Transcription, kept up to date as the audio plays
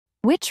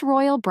Which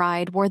royal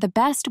bride wore the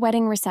best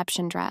wedding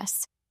reception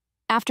dress?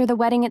 After the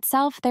wedding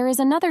itself, there is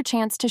another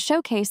chance to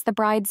showcase the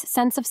bride's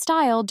sense of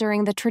style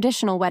during the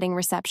traditional wedding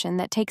reception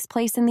that takes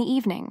place in the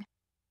evening.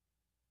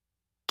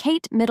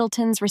 Kate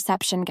Middleton's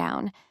reception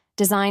gown,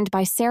 designed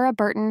by Sarah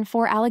Burton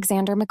for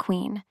Alexander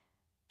McQueen.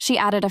 She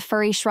added a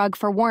furry shrug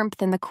for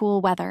warmth in the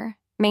cool weather,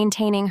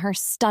 maintaining her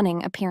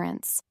stunning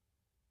appearance.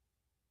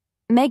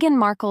 Meghan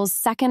Markle's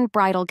second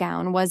bridal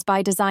gown was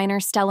by designer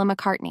Stella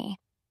McCartney,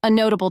 a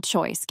notable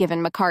choice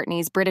given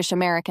McCartney's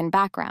British-American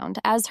background,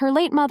 as her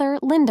late mother,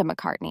 Linda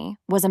McCartney,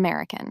 was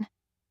American.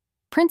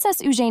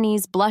 Princess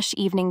Eugenie's blush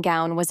evening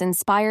gown was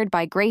inspired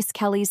by Grace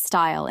Kelly's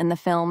style in the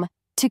film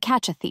To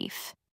Catch a Thief.